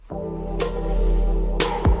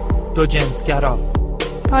دوجنسگرا،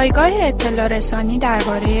 پایگاه اطلاع رسانی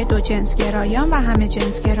درباره دوجنسگرایان و همه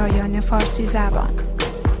جنسگرایان فارسی زبان.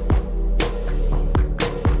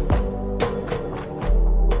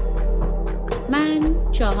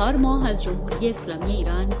 من 4 ماه از جمهوری اسلامی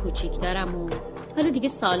ایران کوچیک دارم و حالا دیگه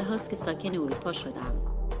سال هاست که ساکن اروپا شدم.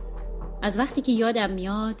 از وقتی که یادم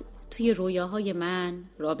میاد توی رویاهای من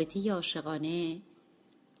رابطه عاشقانه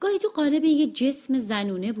گاهی تو قالب یه جسم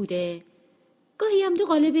زنونه بوده، گاهی هم تو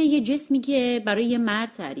قالب یه جسمی که برای یه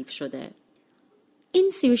مرد تعریف شده. این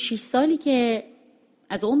 36 سالی که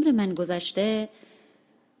از عمر من گذشته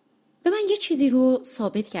به من یه چیزی رو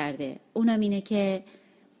ثابت کرده، اونم اینه که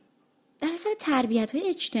در اثر تربیت‌های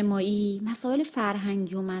اجتماعی، مسائل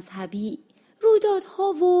فرهنگی و مذهبی، رویدادها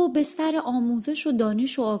و بستر آموزش و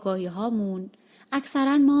دانش و آگاهی هامون،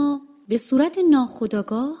 اکثرا ما به صورت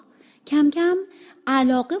ناخودآگاه کم کم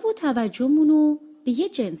علاقه و توجهمون رو به یه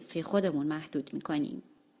جنس توی خودمون محدود میکنیم.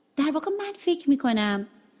 در واقع من فکر میکنم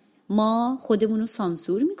ما خودمون رو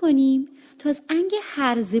سانسور میکنیم تا از انگ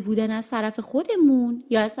هرزه بودن از طرف خودمون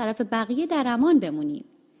یا از طرف بقیه در امان بمونیم،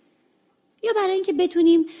 یا برای اینکه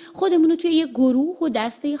بتونیم خودمون رو توی یه گروه و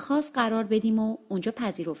دسته خاص قرار بدیم و اونجا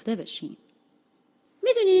پذیرفته بشیم.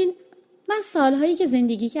 میدونین من سالهایی که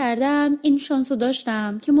زندگی کردم این شانس رو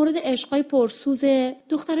داشتم که مورد عشقای پرسوز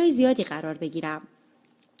دخترای زیادی قرار بگیرم.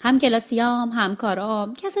 هم کلاسیام،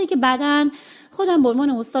 همکارام، کسایی که بعداً خودم به عنوان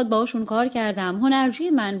استاد باهاشون کار کردم، هنرجوی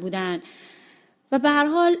من بودن و به هر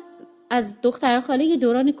حال از دختر خاله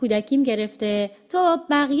دوران کودکیم گرفته تا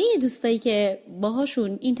بقیه دوستایی که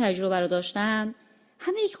باهاشون این تجربه رو داشتم،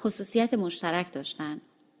 همه یک خصوصیت مشترک داشتن.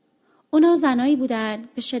 اونا زنایی بودن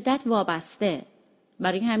به شدت وابسته.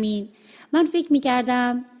 برای همین من فکر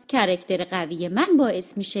می‌کردم کاراکتر قوی من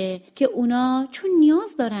باعث میشه که اونا چون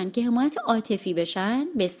نیاز دارن که حمایت عاطفی بشن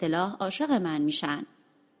به اصطلاح عاشق من میشن.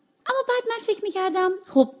 اما بعد من فکر میکردم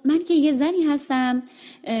خب من که یه زنی هستم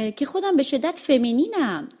که خودم به شدت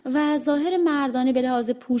فمینینم و ظاهر مردانه به لحاظ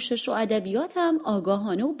پوشش و ادبیاتم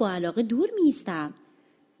آگاهانه و با علاقه دور میستم.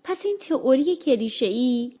 پس این تئوری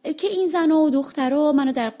کلیشه‌ای که این زن‌ها و دخترها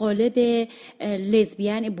منو در قالب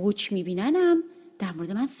لزبیان بوچ میبیننم در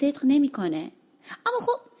مورد من صدق نمیکنه. اما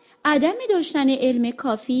خب عدم داشتن علم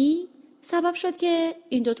کافی سبب شد که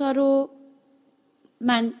این دوتا رو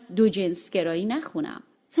من دوجنسگرایی نخونم.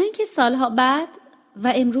 تا اینکه سالها بعد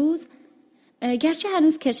و امروز گرچه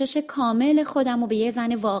هنوز کشش کامل خودم رو به یه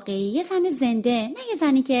زن واقعی، یه زن زنده، نه یه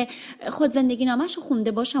زنی که خود زندگی نامش رو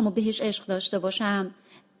خونده باشم و بهش عشق داشته باشم،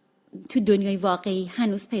 تو دنیای واقعی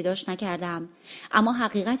هنوز پیداش نکردم، اما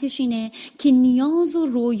حقیقتش اینه که نیاز و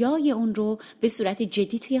رویای اون رو به صورت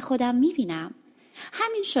جدی توی خودم میبینم.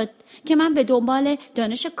 همین شد که من به دنبال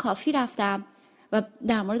دانش کافی رفتم و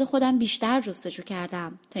در مورد خودم بیشتر جستجو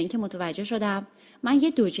کردم تا اینکه متوجه شدم من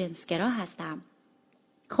یه دوجنسگرا هستم.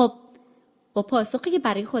 خب با پاسخی که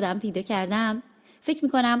برای خودم پیدا کردم فکر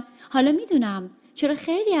میکنم حالا میدونم چرا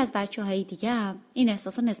خیلی از بچه‌های دیگه این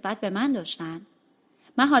احساس رو نسبت به من داشتن.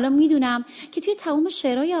 من حالا میدونم که توی تمام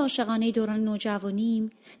شعرهای عاشقانه دوران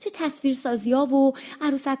نوجوانیم، توی تصویرسازی‌ها و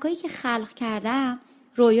عروسکایی که خلق کردم،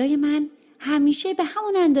 رویای من همیشه به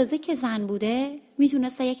همون اندازه که زن بوده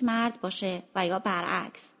میتونسته یک مرد باشه و یا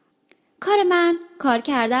برعکس. کار من کار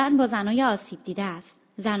کردن با زنای آسیب دیده است،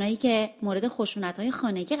 زنایی که مورد خشونت‌های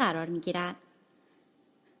خانگی قرار میگیرن.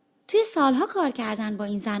 توی سالها کار کردن با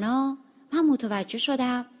این زنا من متوجه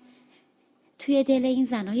شدم توی دل این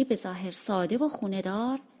زنای به ظاهر ساده و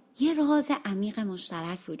خونه‌دار یه راز عمیق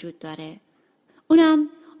مشترک وجود داره. اونم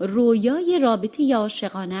رویای رابطه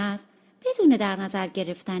عاشقانه است بدون در نظر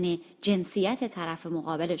گرفتن جنسیت طرف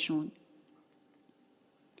مقابلشون.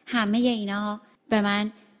 همه اینا به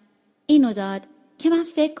من اینو داد که من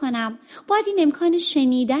فکر کنم باید این امکان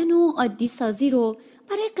شنیدن و عادی سازی رو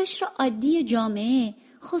برای قشر عادی جامعه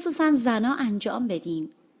خصوصا زنا انجام بدیم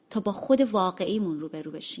تا با خود واقعیمون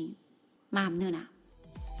روبرو بشیم. ممنونم.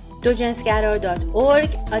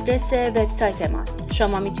 دوجنسگرا.org آدرس وبسایت ماست.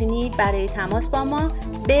 شما میتونید برای تماس با ما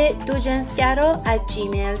به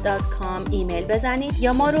دوجنسگرا@gmail.com ایمیل بزنید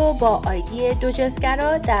یا ما رو با آیدی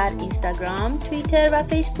دوجنسگرا در اینستاگرام، توییتر و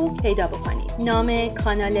فیسبوک پیدا بکنید. نام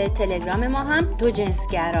کانال تلگرام ما هم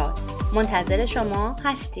دوجنسگراست. منتظر شما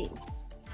هستیم.